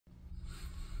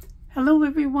Hello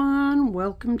everyone,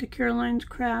 welcome to Caroline's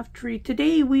Craft Tree.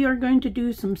 Today we are going to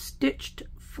do some stitched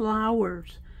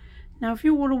flowers. Now if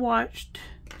you would have watched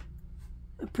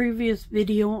a previous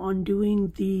video on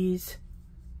doing these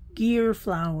gear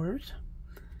flowers,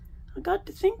 I got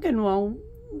to thinking, well,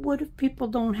 what if people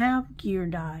don't have gear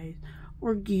dies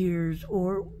or gears,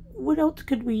 or what else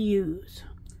could we use?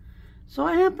 So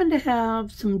I happen to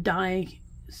have some dies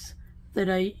that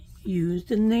I used,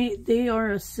 and they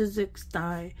are a Sizzix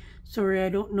die. Sorry, I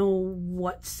don't know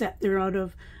what set they're out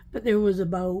of, but there was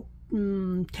about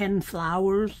 10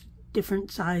 flowers,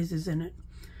 different sizes in it.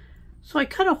 So I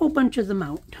cut a whole bunch of them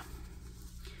out.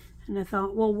 And I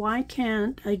thought, well, why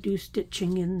can't I do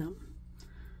stitching in them?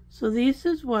 So this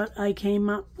is what I came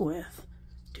up with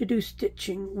to do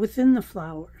stitching within the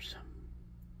flowers.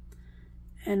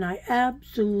 And I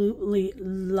absolutely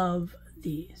love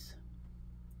these.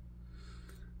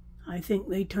 I think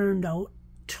they turned out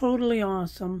totally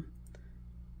awesome.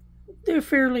 They're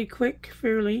fairly quick,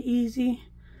 fairly easy,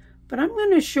 but I'm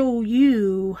going to show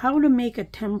you how to make a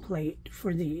template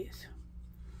for these.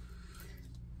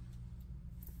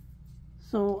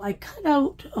 So I cut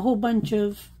out a whole bunch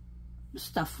of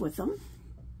stuff with them.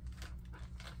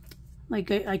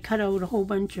 Like I cut out a whole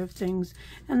bunch of things,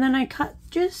 and then I cut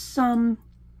just some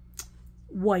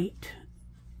white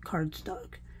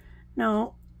cardstock.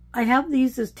 Now I have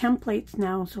these as templates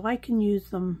now, so I can use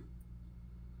them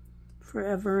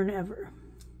forever and ever.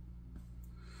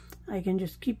 I can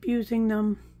just keep using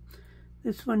them.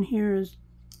 This one here is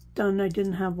done. I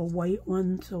didn't have a white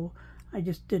one, so I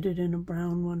just did it in a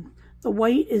brown one. The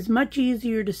white is much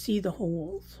easier to see the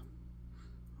holes.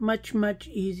 Much, much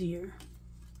easier.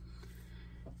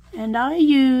 And I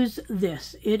use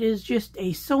this. It is just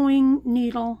a sewing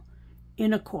needle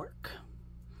in a cork.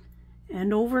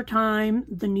 And over time,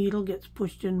 the needle gets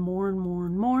pushed in more and more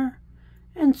and more.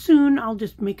 And soon I'll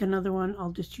just make another one.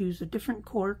 I'll just use a different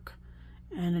cork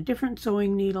and a different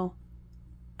sewing needle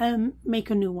and make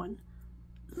a new one.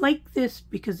 Like this,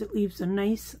 because it leaves a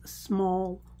nice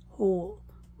small hole,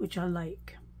 which I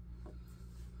like.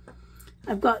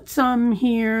 I've got some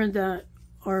here that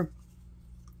are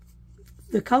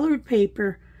the colored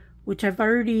paper, which I've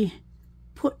already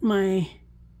put my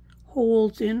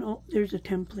holes in. Oh, there's a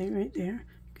template right there.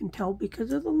 You can tell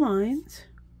because of the lines.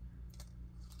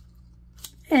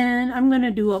 And I'm going to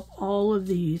do up all of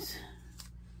these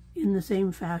in the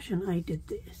same fashion I did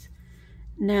this.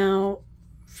 Now,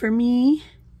 for me,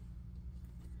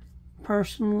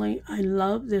 personally, I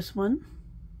love this one.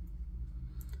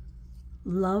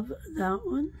 Love that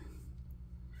one.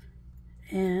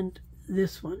 And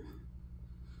this one.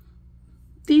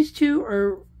 These two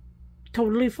are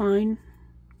totally fine.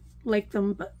 Like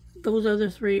them, but those other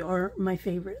three are my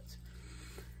favorites.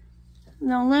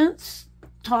 Now let's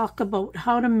talk about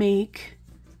how to make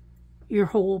your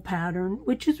whole pattern,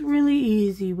 which is really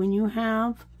easy when you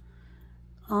have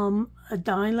a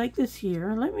die like this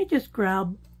here. Let me just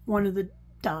grab one of the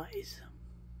dies.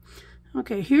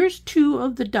 Okay, here's two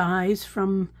of the dies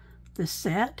from the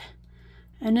set,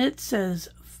 and it says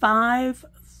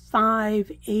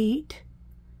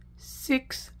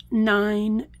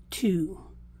 558692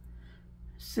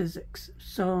 Sizzix.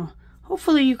 So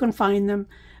hopefully you can find them.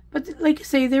 But like I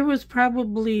say, there was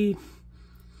probably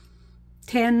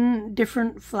 10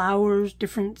 different flowers,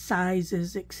 different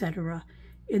sizes, etc.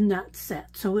 in that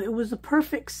set. So it was a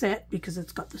perfect set because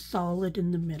it's got the solid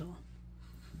in the middle.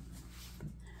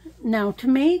 Now to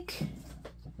make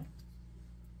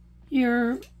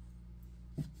your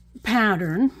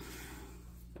pattern,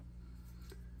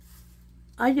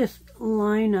 I just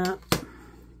line up,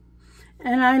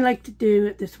 and I like to do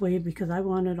it this way because I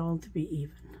want it all to be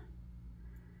even.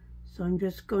 So I'm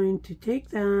just going to take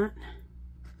that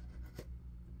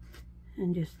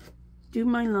and just do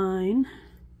my line.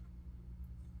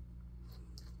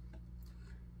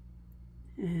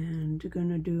 And going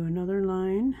to do another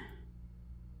line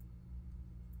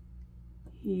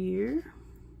here.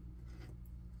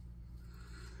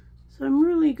 So I'm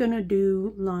really going to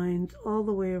do lines all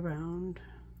the way around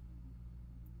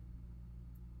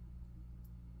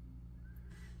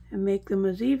and make them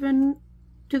as even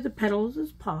to the petals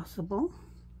as possible.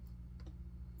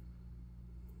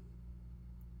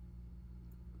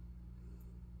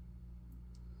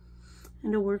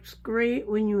 And it works great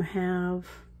when you have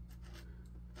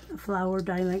a flower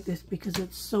die like this because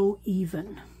it's so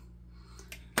even.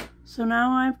 So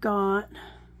now I've got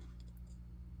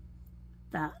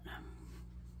that.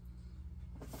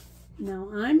 Now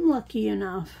I'm lucky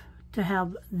enough to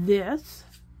have this,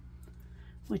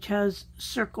 which has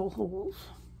circle holes,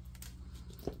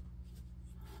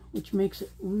 which makes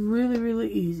it really,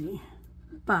 really easy.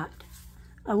 But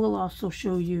I will also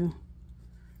show you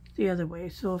the other way.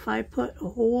 So if I put a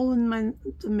hole in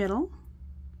the middle,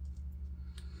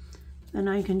 then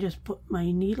I can just put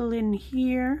my needle in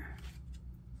here,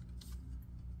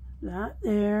 that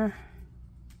there,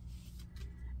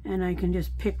 and I can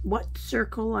just pick what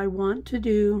circle I want to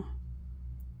do,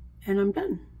 and I'm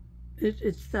done.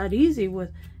 It's that easy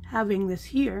with having this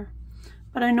here,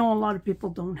 but I know a lot of people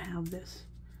don't have this,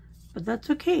 but that's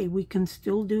okay, we can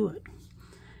still do it.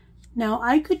 Now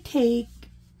I could take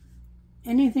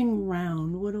anything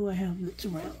round. What do I have that's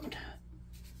round?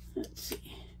 Let's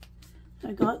see.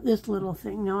 I got this little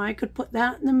thing. Now I could put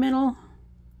that in the middle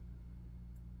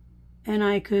and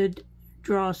I could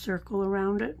draw a circle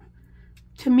around it.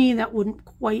 To me, that wouldn't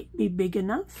quite be big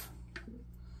enough.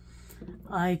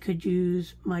 I could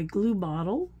use my glue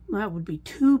bottle. That would be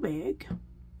too big.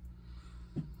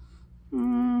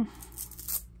 How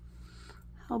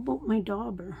about my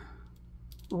dauber?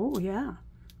 Oh yeah.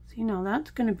 See, now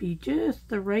that's going to be just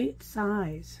the right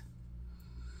size.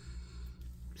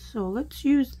 So let's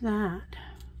use that.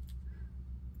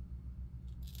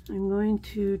 I'm going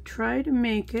to try to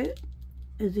make it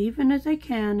as even as I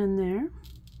can in there.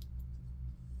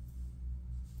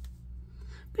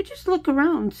 But just look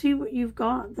around, see what you've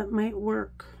got that might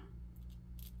work.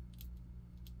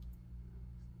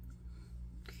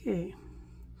 Okay,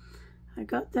 I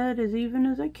got that as even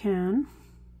as I can.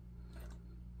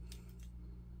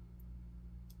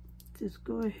 Just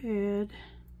go ahead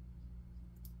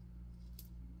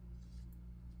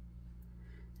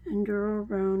and draw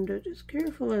around it as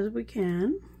careful as we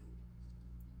can.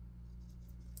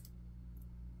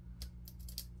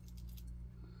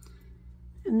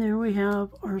 And there we have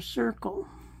our circle.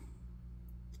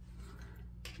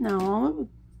 Now all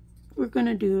we're going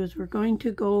to do is we're going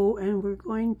to go and we're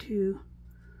going to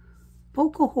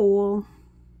poke a hole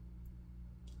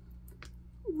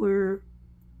where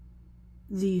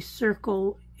the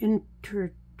circle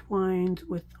intertwines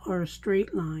with our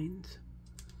straight lines.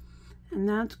 And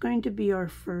that's going to be our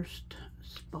first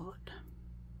spot.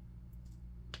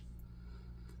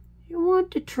 You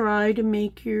want to try to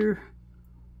make your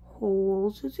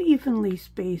holes as evenly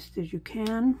spaced as you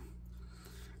can.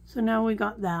 So now we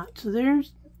got that. So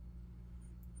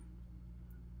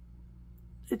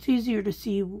it's easier to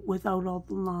see without all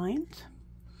the lines.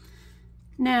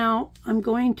 Now I'm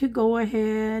going to go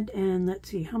ahead and let's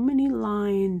see, how many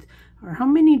lines or how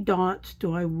many dots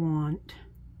do I want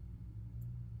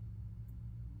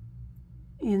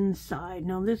inside?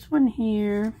 Now this one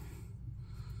here,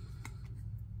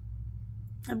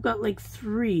 I've got like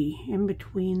 3 in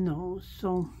between those,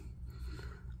 so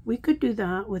we could do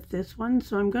that with this one.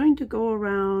 So I'm going to go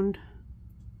around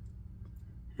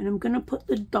and I'm going to put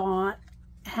the dot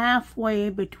halfway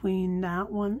between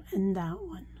that one and that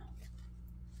one.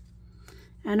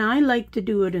 And I like to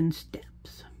do it in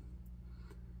steps.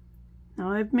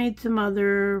 Now I've made some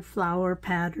other flower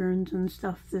patterns and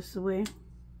stuff this way.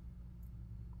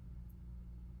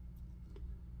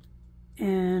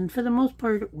 And for the most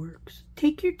part it works.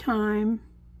 Take your time.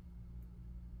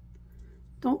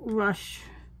 Don't rush.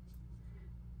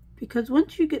 Because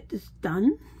once you get this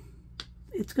done,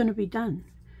 it's going to be done.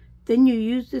 Then you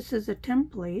use this as a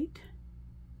template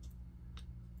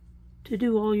to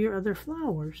do all your other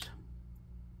flowers.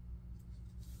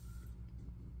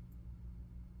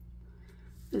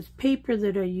 This paper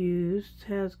that I used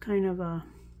has kind of a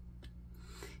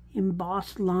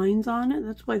embossed lines on it.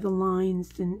 That's why the lines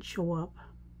didn't show up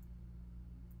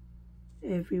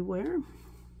everywhere.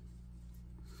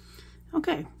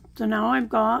 Okay, so now I've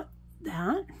got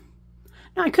that.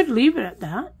 Now I could leave it at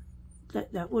that.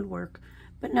 That would work.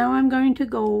 But now I'm going to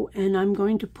go and I'm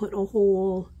going to put a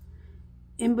hole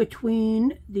in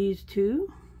between these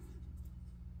two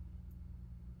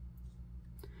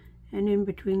and in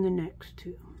between the next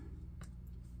two.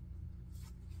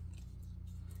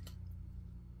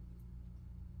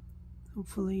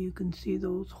 Hopefully you can see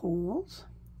those holes.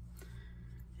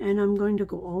 And I'm going to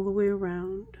go all the way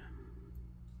around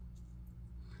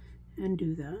and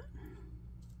do that.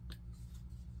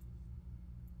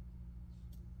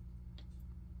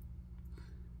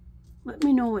 Let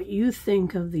me know what you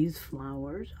think of these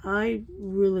flowers. I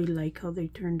really like how they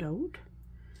turned out.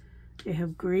 They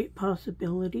have great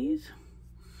possibilities.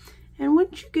 And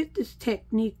once you get this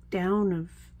technique down of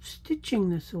stitching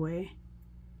this way,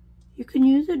 you can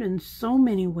use it in so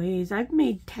many ways. I've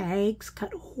made tags,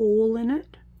 cut a hole in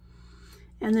it,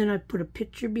 and then I put a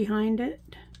picture behind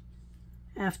it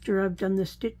after I've done the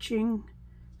stitching.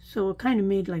 So it kind of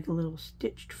made like a little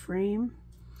stitched frame,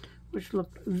 which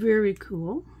looked very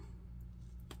cool.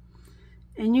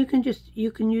 And you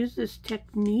can use this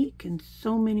technique in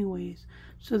so many ways.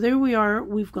 So there we are,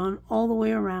 we've gone all the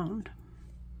way around.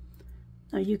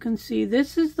 Now you can see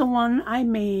this is the one I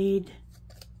made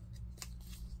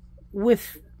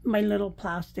with my little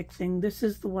plastic thing. This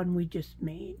is the one we just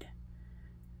made.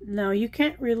 Now you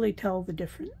can't really tell the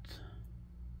difference.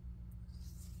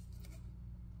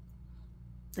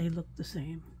 They look the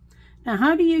same. Now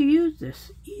how do you use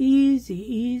this? Easy,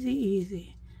 easy,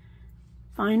 easy.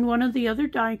 Find one of the other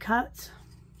die cuts,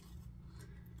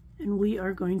 and we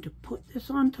are going to put this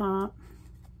on top.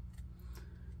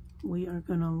 We are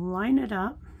going to line it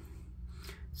up.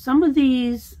 Some of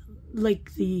these,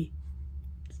 like the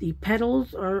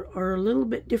petals are a little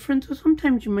bit different, so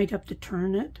sometimes you might have to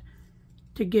turn it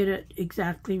to get it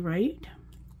exactly right.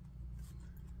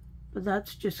 But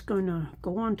that's just going to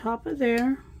go on top of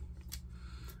there.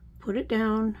 Put it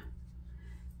down.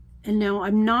 And now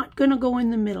I'm not going to go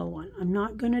in the middle one. I'm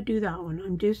not going to do that one.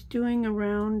 I'm just doing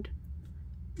around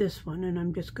this one, and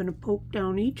I'm just going to poke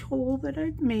down each hole that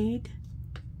I've made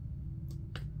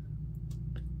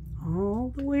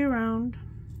all the way around,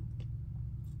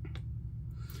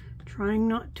 trying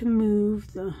not to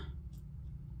move the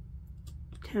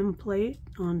template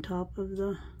on top of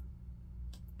the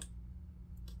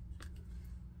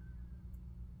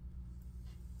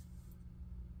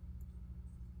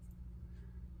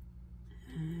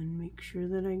sure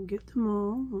that I can get them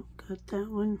all. Oh, got that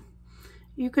one.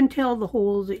 You can tell the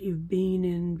holes that you've been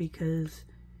in because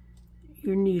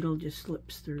your needle just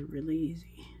slips through really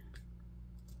easy.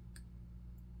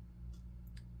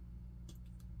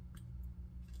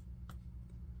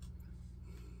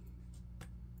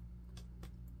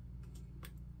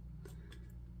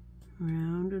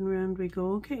 Round and round we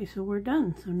go. Okay, so we're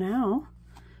done. So now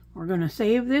we're going to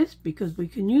save this because we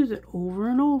can use it over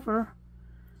and over.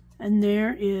 And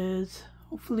there is,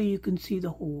 hopefully you can see the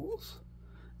holes.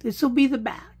 This will be the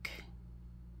back.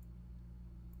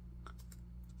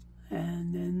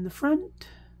 And then the front.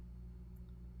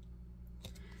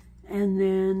 And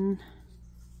then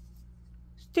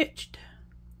stitched.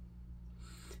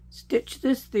 Stitch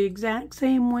this the exact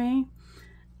same way.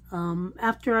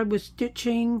 After I was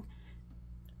stitching,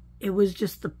 it was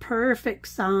just the perfect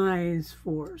size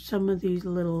for some of these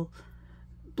little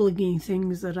blingy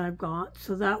things that I've got,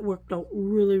 so that worked out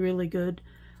really, really good.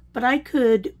 But I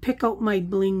could pick out my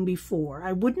bling before.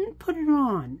 I wouldn't put it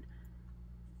on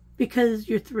because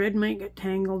your thread might get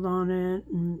tangled on it,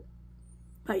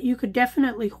 but you could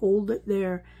definitely hold it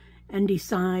there and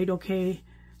decide, okay,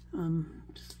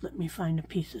 just let me find a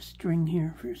piece of string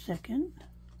here for a second.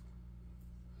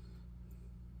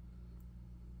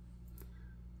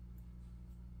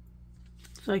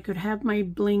 So I could have my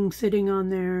bling sitting on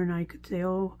there, and I could say,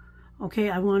 oh,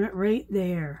 okay, I want it right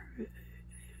there,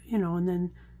 you know, and then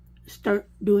start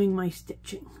doing my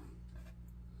stitching.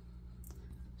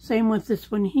 Same with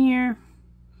this one here.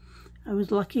 I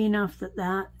was lucky enough that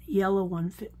that yellow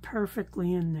one fit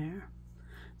perfectly in there.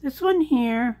 This one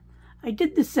here, I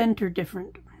did the center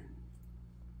different.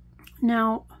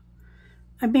 Now,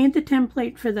 I made the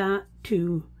template for that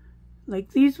too.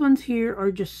 Like these ones here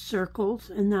are just circles,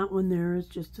 and that one there is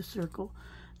just a circle.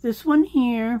 This one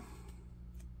here,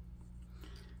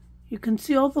 you can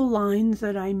see all the lines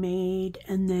that I made,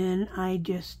 and then I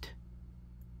just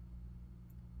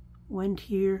went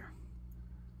here.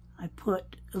 I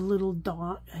put a little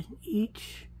dot at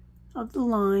each of the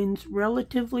lines,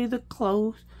 relatively the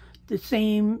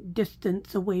same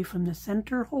distance away from the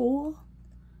center hole.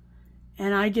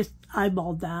 And I just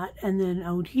eyeballed that, and then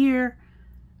out here,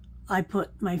 I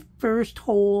put my first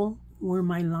hole where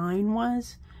my line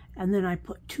was, and then I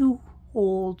put 2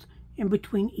 holes in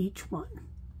between each one.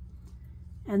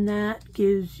 And that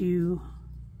gives you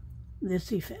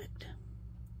this effect.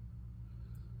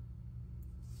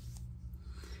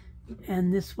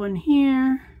 And this one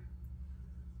here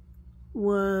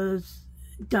was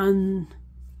done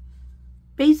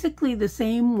basically the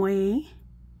same way,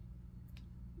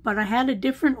 but I had a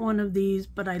different one of these,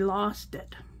 but I lost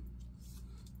it.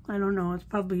 I don't know, it's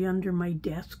probably under my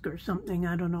desk or something,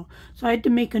 I don't know. So I had to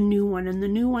make a new one, and the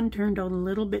new one turned out a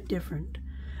little bit different.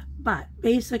 But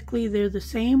basically they're the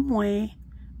same way,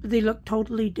 but they look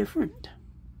totally different.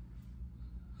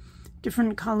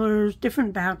 Different colors,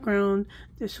 different background.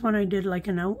 This one I did like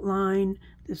an outline,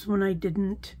 this one I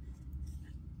didn't.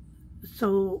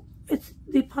 So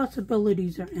the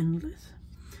possibilities are endless.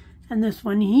 And this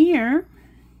one here,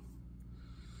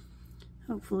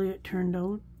 hopefully it turned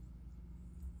out,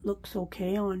 looks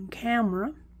okay on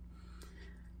camera.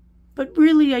 But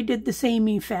really I did the same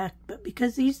effect, but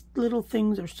because these little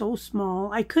things are so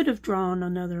small, I could have drawn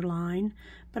another line,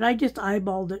 but I just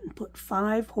eyeballed it and put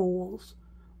 5 holes.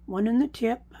 1 in the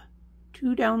tip,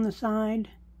 2 down the side,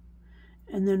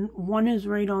 and then one is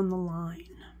right on the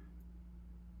line,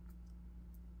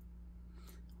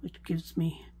 which gives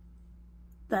me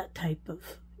that type of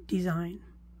design.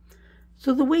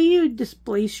 So the way you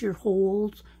displace your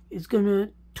holes is going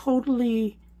to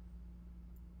totally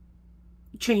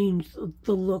change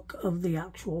the look of the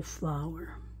actual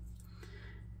flower.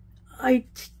 I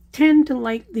tend to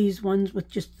like these ones with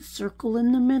just the circle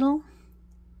in the middle,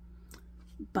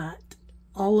 but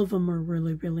all of them are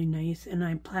really, really nice, and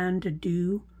I plan to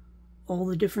do all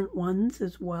the different ones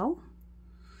as well.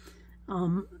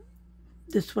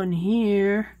 This one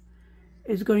here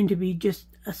is going to be just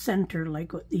a center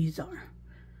like what these are.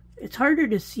 It's harder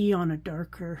to see on a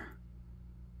darker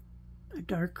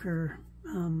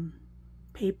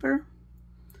paper,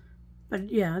 but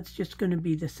yeah, it's just going to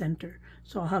be the center.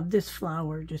 So I'll have this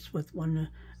flower just with one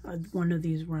of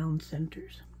these round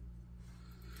centers.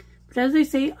 But as I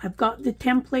say, I've got the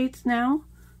templates now,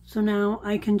 so now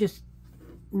I can just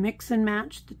mix and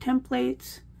match the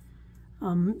templates,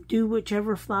 do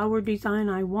whichever flower design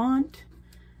I want.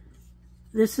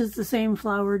 This is the same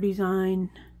flower design,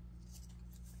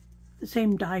 the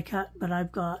same die cut, but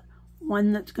I've got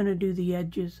one that's going to do the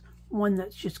edges, one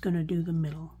that's just going to do the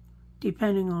middle,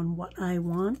 depending on what I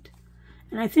want.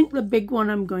 And I think the big one,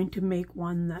 I'm going to make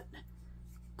one that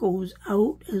goes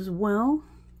out as well.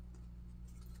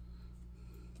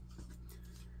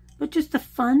 But just a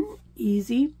fun,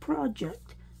 easy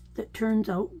project that turns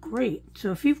out great.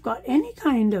 So if you've got any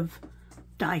kind of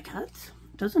die cuts,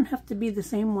 doesn't have to be the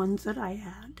same ones that I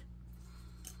had,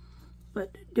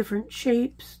 but different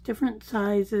shapes, different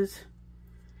sizes.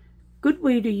 Good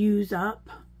way to use up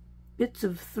bits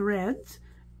of threads.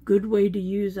 Good way to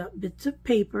use up bits of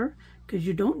paper, because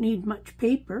you don't need much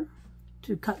paper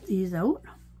to cut these out.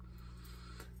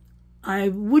 I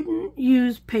wouldn't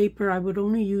use paper. I would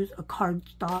only use a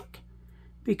cardstock,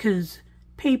 because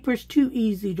paper's too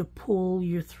easy to pull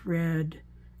your thread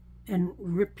and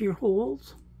rip your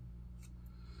holes.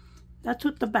 That's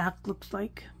what the back looks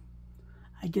like.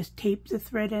 I just tape the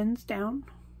thread ends down,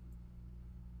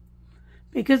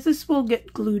 because this will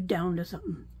get glued down to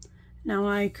something. Now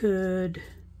I could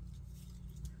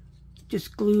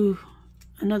just glue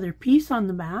another piece on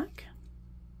the back,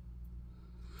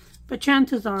 but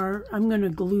chances are I'm going to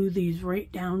glue these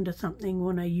right down to something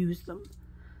when I use them.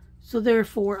 So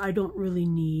therefore I don't really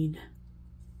need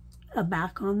a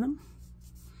back on them.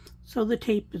 So the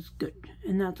tape is good,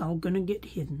 and that's all going to get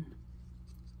hidden.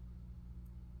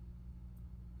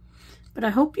 But I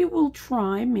hope you will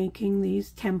try making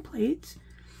these templates.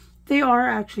 They are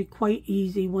actually quite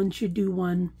easy. Once you do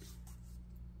one,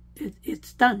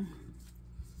 it's done.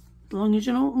 As long as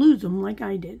you don't lose them like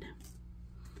I did.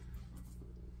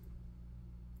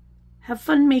 Have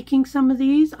fun making some of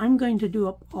these. I'm going to do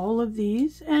up all of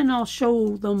these, and I'll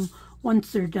show them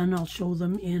once they're done. I'll show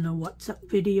them in a WhatsApp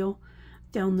video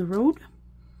down the road.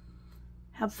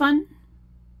 Have fun.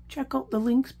 Check out the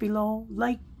links below.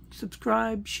 Like,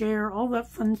 subscribe, share, all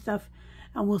that fun stuff.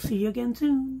 And we'll see you again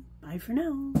soon. Bye for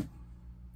now.